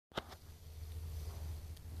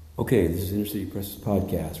Okay, this is Inner City Press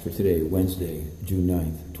podcast for today, Wednesday, June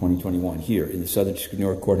 9th, 2021, here in the Southern District of New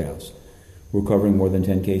York Courthouse. We're covering more than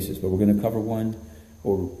 10 cases, but we're going to cover one,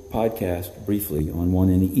 or podcast briefly, on one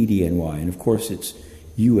in the EDNY. And of course, it's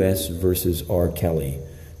U.S. versus R.Kelly.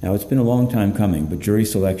 Now, it's been a long time coming, but jury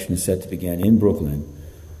selection is set to begin in Brooklyn,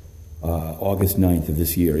 August 9th of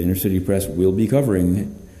this year. Inner City Press will be covering it.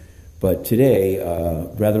 But today,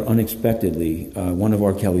 rather unexpectedly, one of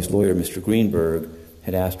R.Kelly's lawyers, Mr. Greenberg,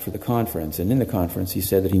 had asked for the conference, and in the conference he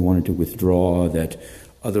said that he wanted to withdraw, that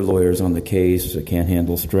other lawyers on the case can't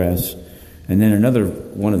handle stress. And then another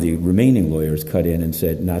one of the remaining lawyers cut in and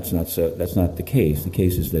said, that's not the case. The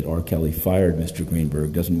case is that R. Kelly fired Mr.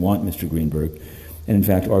 Greenberg, doesn't want Mr. Greenberg. And in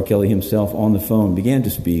fact, R. Kelly himself on the phone began to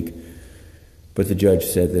speak, but the judge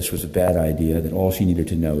said this was a bad idea, that all she needed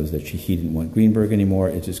to know is that he didn't want Greenberg anymore.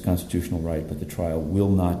 It's his constitutional right, but the trial will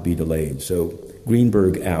not be delayed. So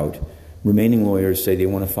Greenberg out. Remaining lawyers say they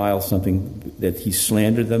want to file something that he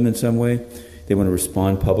slandered them in some way. They want to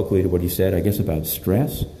respond publicly to what he said, I guess about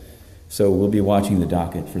stress. So we'll be watching the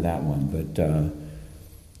docket for that one. But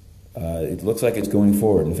it looks like it's going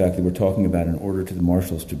forward. In fact, they were talking about an order to the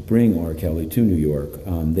marshals to bring R. Kelly to New York.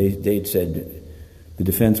 They'd said the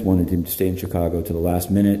defense wanted him to stay in Chicago to the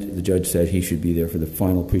last minute. The judge said he should be there for the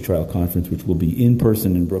final pretrial conference, which will be in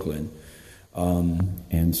person in Brooklyn.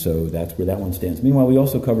 And so that's where that one stands. Meanwhile, we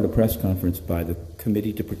also covered a press conference by the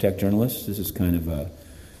Committee to Protect Journalists. This is kind of a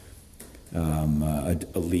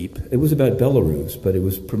leap. It was about Belarus, but it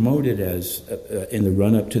was promoted as in the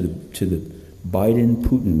run-up to the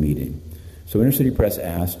Biden-Putin meeting. So Inner City Press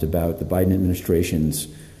asked about the Biden administration's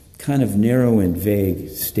kind of narrow and vague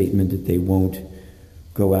statement that they won't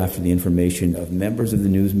go after the information of members of the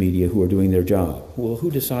news media who are doing their job. Well,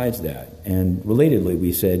 who decides that? And relatedly,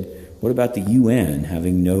 we said, what about the UN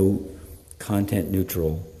having no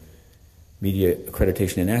content-neutral media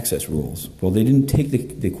accreditation and access rules? Well, they didn't take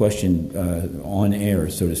the question on air,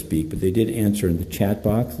 so to speak, but they did answer in the chat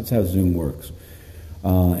box. That's how Zoom works.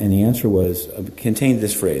 And the answer was contained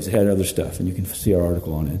this phrase. It had other stuff, and you can see our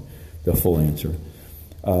article on it, the full answer.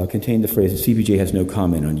 Contained the phrase, the CPJ has no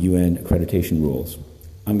comment on UN accreditation rules.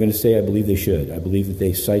 I'm going to say I believe they should. I believe that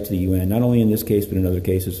they cite the UN, not only in this case, but in other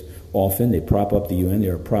cases. Often they prop up the UN. They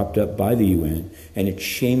are propped up by the UN, and it's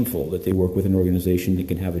shameful that they work with an organization that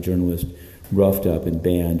can have a journalist roughed up and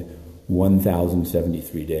banned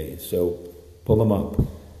 1,073 days. So pull them up.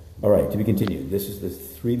 All right, to be continued. This is the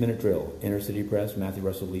 3-minute drill. Inner City Press, Matthew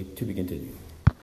Russell Leap, to be continued.